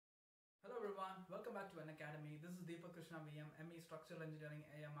Welcome back to an academy. This is Deepak ME Structural Engineering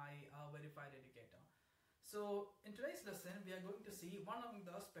AMI Verified Educator. So in today's lesson, we are going to see one of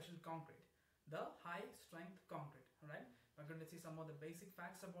the special concrete, the high strength concrete. Right? We're going to see some of the basic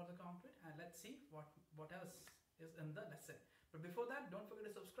facts about the concrete, and let's see what else is in the lesson. But before that, don't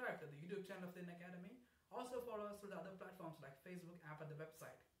forget to subscribe to the YouTube channel of the Academy. Also follow us through the other platforms like Facebook, app, and the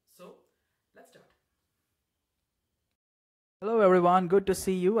website. So let's start. Hello everyone, good to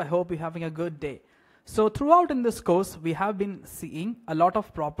see you. I hope you're having a good day. So throughout in this course, we have been seeing a lot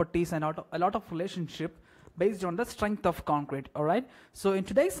of properties and a lot of relationship based on the strength of concrete. All right. So in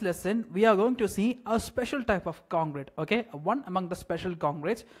today's lesson, we are going to see a special type of concrete. Okay, one among the special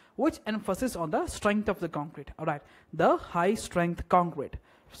concretes which emphasis on the strength of the concrete. All right, the high strength concrete.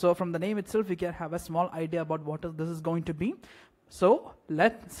 So from the name itself, we can have a small idea about what this is going to be. So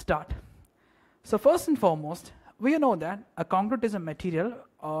let's start. So first and foremost, we know that a concrete is a material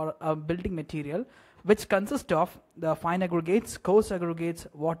or a building material which consists of the fine aggregates, coarse aggregates,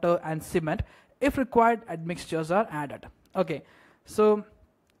 water and cement if required admixtures are added. Okay, so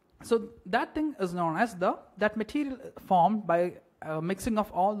that thing is known as that material formed by mixing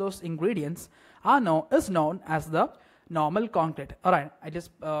of all those ingredients is known as the normal concrete. All right, it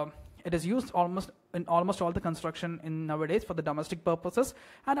is used in almost all the construction in nowadays for the domestic purposes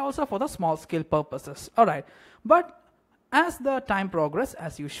and also for the small scale purposes. All right, but as the time progressed,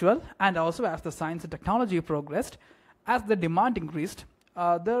 as usual, and also as the science and technology progressed, as the demand increased,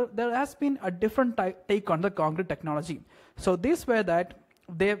 there has been a different take on the concrete technology. So these were that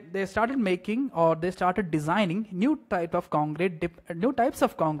they started making, or they started designing new types of concrete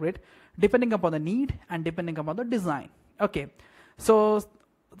depending upon the need and depending upon the design. Okay, so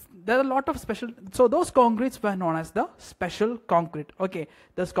there are a lot of special, so those concretes were known as the special concrete. Okay,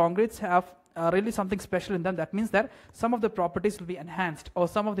 those concretes have really something special in them. That means that some of the properties will be enhanced or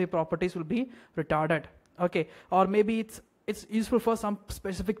some of the properties will be retarded. Okay, or maybe it's useful for some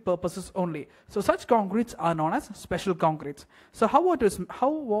specific purposes only. So such concretes are known as special concretes. So how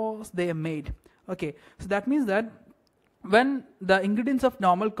was they made? Okay, so that means that when the ingredients of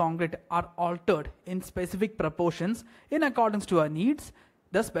normal concrete are altered in specific proportions in accordance to our needs,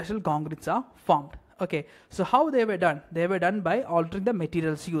 the special concretes are formed. Okay, so how they were done? They were done by altering the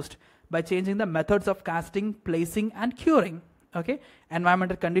materials used, by changing the methods of casting, placing and curing. Okay,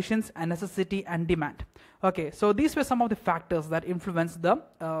 environmental conditions and necessity and demand. Okay, so these were some of the factors that influenced the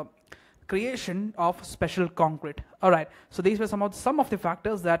creation of special concrete. All right, so these were some of the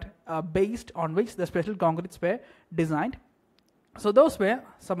factors that based on which the special concretes were designed. So those were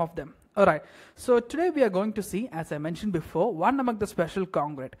some of them. All right, so today we are going to see, as I mentioned before, one among the special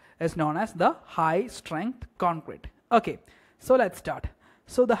concrete is known as the high strength concrete. Okay, so let's start.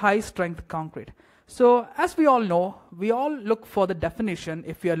 So the high strength concrete. So as we all know, we all look for the definition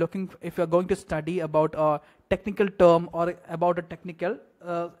if you are going to study about a technical term or about a technical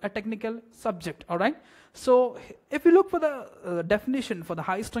subject. All right, so if you look for the definition for the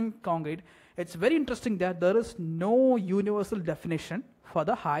high strength concrete, it's very interesting that there is no universal definition for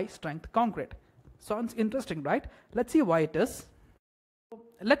the high strength concrete. Sounds interesting, right? Let's see why it is.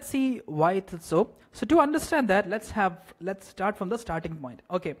 Let's see why it is so. So to understand that, let's start from the starting point.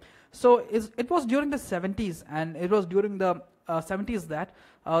 Okay, so it was during the 70s, and it was during the 70s that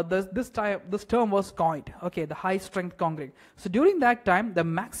this term was coined. Okay, the high strength concrete. So during that time, the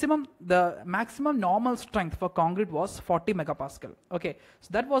maximum normal strength for concrete was 40 megapascal. Okay, so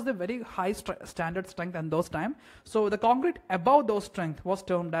that was the very high standard strength in those time. So the concrete above those strength was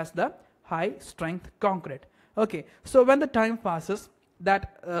termed as the high strength concrete. Okay, so when the time passes,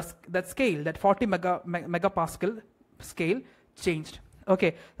 that scale, that 40 megapascal scale changed.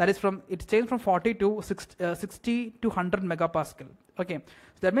 Okay, that is it changed from 40 to 60 to 100 megapascal. Okay,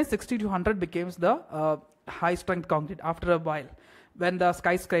 so that means 60 to 100 becomes the high strength concrete after a while, when the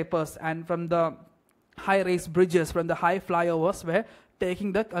skyscrapers and from the high-rise bridges, from the high flyovers were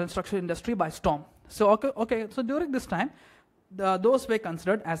taking the construction industry by storm. So okay, so during this time, those were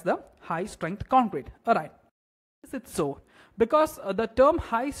considered as the high strength concrete. All right, is it so? Because the term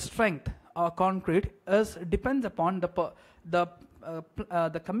high strength concrete depends upon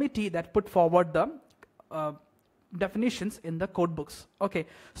the committee that put forward the definitions in the code books. Okay,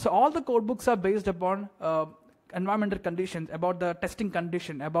 so all the code books are based upon environmental conditions, about the testing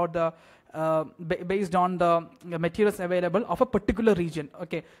condition, about the based on the materials available of a particular region.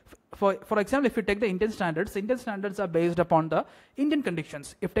 Okay, for example, if you take the Indian standards are based upon the Indian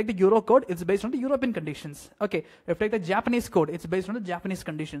conditions. If you take the Euro code, it's based on the European conditions. Okay, if you take the Japanese code, it's based on the Japanese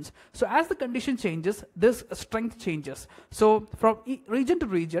conditions. So as the condition changes, this strength changes. So from region to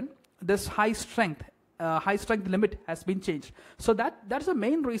region, this high strength high strength limit has been changed. So that's the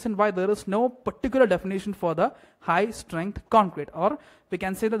main reason why there is no particular definition for the high strength concrete, or we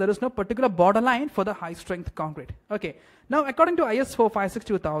can say that there is no particular borderline for the high strength concrete. Okay. Now according to IS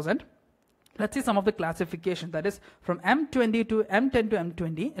 456-2000, let's see some of the classification. That is from M20 to M10 to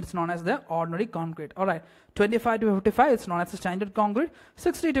M20, it's known as the ordinary concrete. Alright, 25 to 55, it's known as the standard concrete.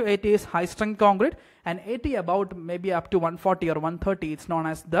 60 to 80 is high strength concrete, and 80 about maybe up to 140 or 130, it's known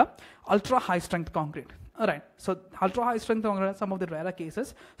as the ultra high strength concrete. Alright, so ultra high strength concrete are some of the rarer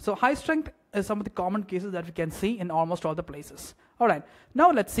cases. So high strength is some of the common cases that we can see in almost all the places. Alright,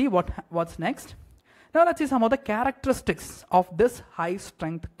 now let's see what's next. Now let's see some of the characteristics of this high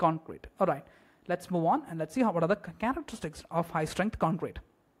strength concrete. Alright, let's move on and let's see what are the characteristics of high strength concrete.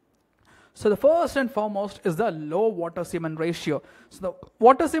 So the first and foremost is the low water cement ratio. So the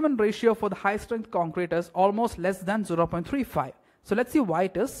water cement ratio for the high strength concrete is almost less than 0.35. So let's see why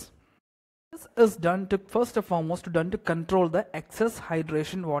it is. This is done to, first and foremost, done to control the excess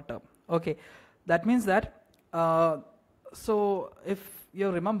hydration water. Okay, that means that so if you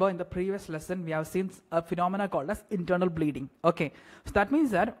remember in the previous lesson, we have seen a phenomena called as internal bleeding. Okay, so that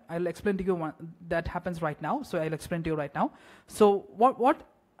means that I'll explain to you that happens right now. So I'll explain to you right now. So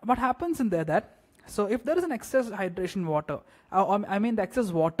what happens in there that, so if there is an excess hydration water, I mean the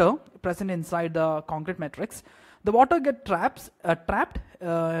excess water present inside the concrete matrix, the water get trapped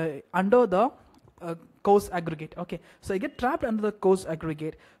under the coarse aggregate. Okay, so it get trapped under the coarse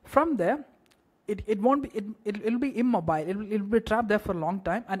aggregate. From there, it won't be, it'll be immobile, it'll be trapped there for a long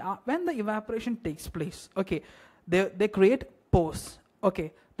time, and when the evaporation takes place, okay, they create pores.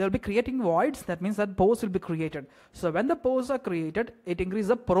 Okay, they'll be creating voids, that means that pores will be created. So when the pores are created, it increases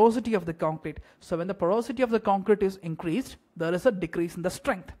the porosity of the concrete. So when the porosity of the concrete is increased, there is a decrease in the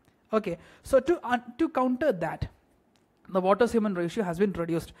strength. Okay, so to counter that, the water cement ratio has been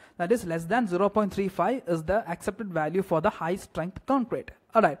reduced. That is less than 0.35 is the accepted value for the high strength concrete.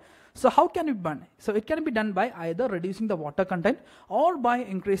 Alright, so how can it be done? So it can be done by either reducing the water content or by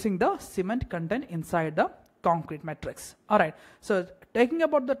increasing the cement content inside the concrete matrix. Alright, so talking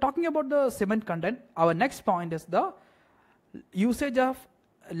about the cement content, our next point is the usage of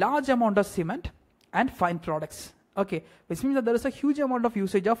large amount of cement and fine products. Okay, which means that there is a huge amount of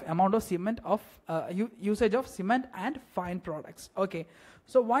usage of cement and fine products. Okay,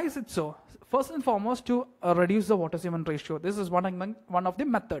 so why is it so? First and foremost, to reduce the water cement ratio. This is one of the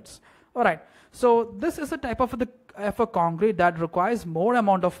methods. All right, so this is a type of a concrete that requires more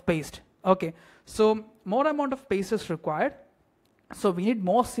amount of paste. Okay, so more amount of paste is required, so we need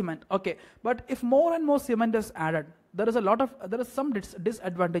more cement. Okay, but if more and more cement is added, there is some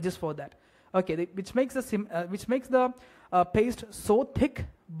disadvantages for that. Okay, which makes the paste so thick,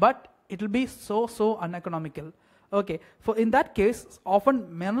 but it will be so uneconomical. Okay, for in that case, often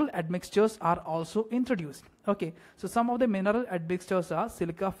mineral admixtures are also introduced. Okay, so some of the mineral admixtures are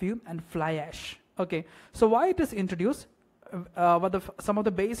silica fume and fly ash. Okay, so why it is introduced? Some of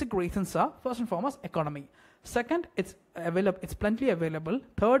the basic reasons are, first and foremost, economy. Second, it's plenty available.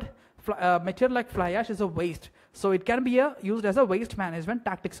 Third, material like fly ash is a waste, so it can be used as a waste management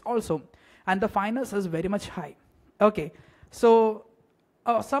tactics also. And the fineness is very much high. Okay, so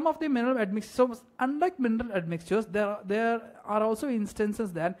some of the mineral admixtures, so unlike mineral admixtures, there are also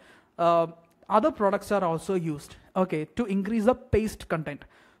instances that other products are also used, okay, to increase the paste content.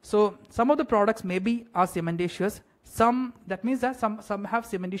 So some of the products maybe are cementitious. That means that some have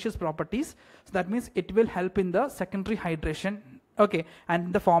cementitious properties. So that means it will help in the secondary hydration, okay,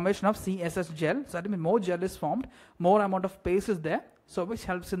 and the formation of CSS gel. So that means more gel is formed, more amount of paste is there, so which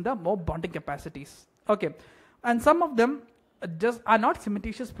helps in the more bonding capacities. Okay, and some of them just are not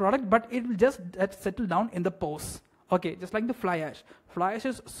cementitious product, but it will just settle down in the pores. Okay, just like the fly ash. Fly ash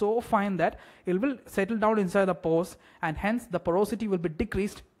is so fine that it will settle down inside the pores, and hence the porosity will be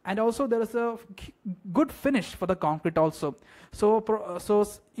decreased, and also there is a good finish for the concrete also. So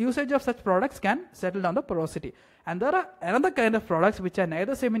usage of such products can settle down the porosity. And there are another kind of products which are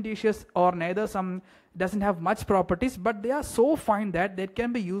neither cementitious or doesn't have much properties, but they are so fine that they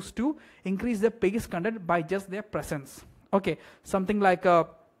can be used to increase the paste content by just their presence. Okay, something like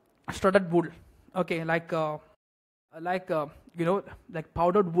studded wood. Okay, like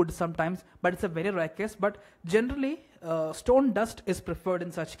powdered wood sometimes, but it's a very rare case. But generally, stone dust is preferred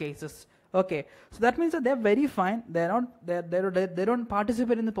in such cases. Okay, so that means that they're very fine. They don't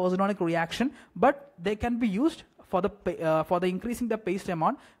participate in the posidonic reaction, but they can be used for the increasing the paste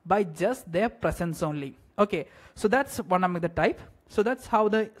amount by just their presence only. Okay, so that's one of the type. So that's how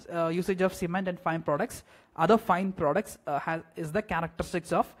the usage of cement and fine products, other fine products, is the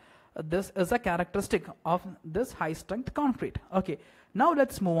characteristics of this high strength concrete. Okay, Now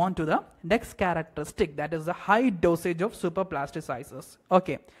let's move on to the next characteristic, that is the high dosage of super plasticizers.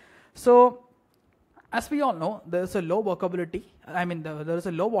 Okay, so as we all know, there is a low workability, there is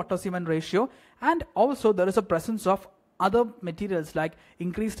a low water cement ratio, and also there is a presence of other materials like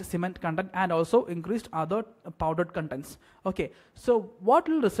increased cement content and also increased other powdered contents. Okay, so what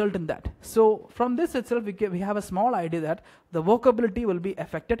will result in that? So from this itself, we have a small idea that the workability will be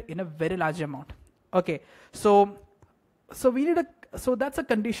affected in a very large amount. Okay, so that's a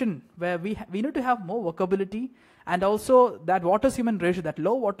condition where we need to have more workability, and also that water cement ratio, that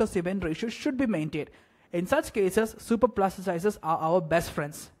low water cement ratio should be maintained. In such cases, super plasticizers are our best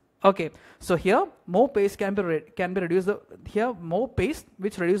friends. Okay, so here more paste can be reduced. More paste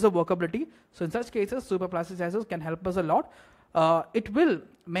which reduce the workability. So in such cases, super plasticizers can help us a lot. It will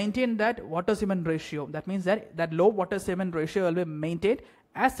maintain that water cement ratio. That means that low water cement ratio will be maintained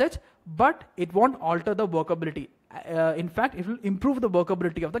as such, but it won't alter the workability. In fact, it will improve the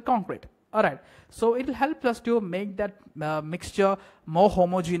workability of the concrete. All right, so it will help us to make that mixture more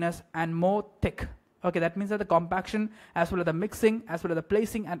homogeneous and more thick. Okay, that means that the compaction as well as the mixing as well as the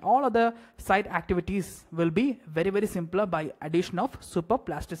placing and all other site activities will be very, very simpler by addition of super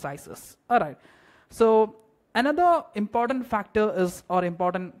plasticizers. All right, so another important factor is, or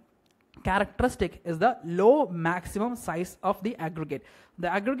important characteristic is, the low maximum size of the aggregate.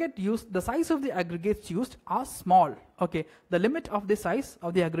 The size of the aggregates used are small. Okay, the limit of the size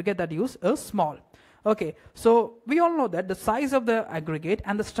of the aggregate that used is small. Okay, so we all know that the size of the aggregate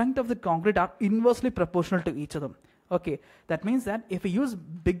and the strength of the concrete are inversely proportional to each other. Okay, that means that if we use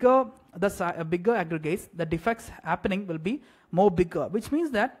bigger aggregates, the defects happening will be more bigger, which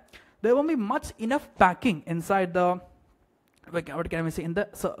means that there won't be much enough packing inside the, what can we say, in the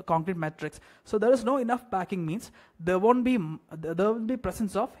concrete matrix. So there is no enough packing means there will be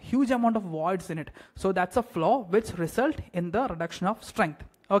presence of huge amount of voids in it. So that's a flaw which result in the reduction of strength.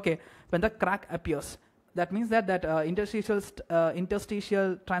 Okay, when the crack appears, that means that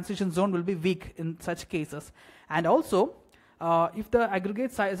interstitial transition zone will be weak in such cases. And also, if the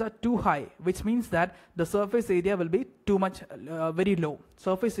aggregate size are too high, which means that the surface area will be too much, very low.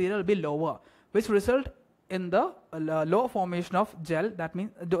 Surface area will be lower, which result in the low formation of gel. That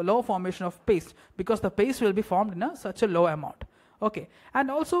means the low formation of paste, because the paste will be formed in such a low amount. Okay,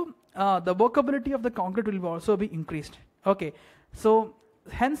 and also the workability of the concrete will also be increased. Okay, so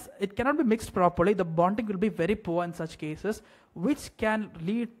hence it cannot be mixed properly. The bonding will be very poor in such cases, which can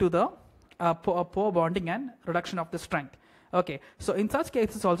lead to the poor bonding and reduction of the strength. Okay, so in such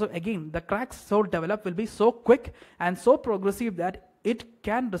cases also, again, the cracks so develop will be so quick and so progressive that it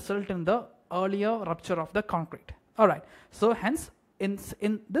can result in the earlier rupture of the concrete. All right, so hence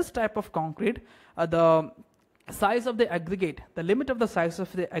in this type of concrete, the size of the aggregate, the limit of the size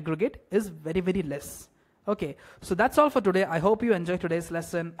of the aggregate is very, very less. Okay, so that's all for today. I hope you enjoyed today's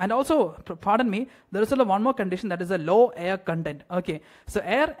lesson. And also, pardon me, there is also one more condition, that is a low air content. Okay, so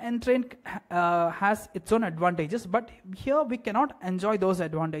air entrant has its own advantages, but here we cannot enjoy those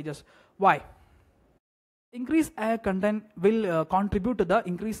advantages. Why? Increased air content will contribute to the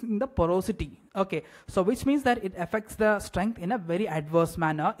increase in the porosity. Okay, so which means that it affects the strength in a very adverse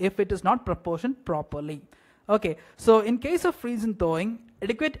manner if it is not proportioned properly. Okay, so in case of freeze and thawing,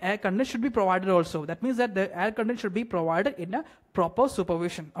 adequate air content should be provided also. That means that the air content should be provided in a proper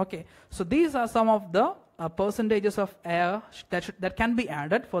supervision. Okay, so these are some of the percentages of air that can be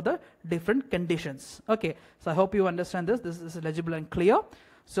added for the different conditions. Okay, so I hope you understand this. This is legible and clear.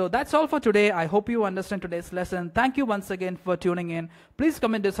 So that's all for today. I hope you understand today's lesson. Thank you once again for tuning in. Please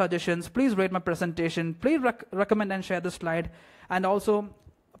comment your suggestions. Please rate my presentation. Please recommend and share the slide. And also,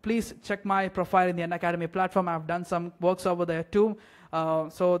 please check my profile in the Unacademy platform. I've done some works over there too.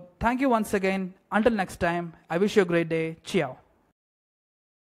 So thank you once again. Until next time, I wish you a great day. Ciao.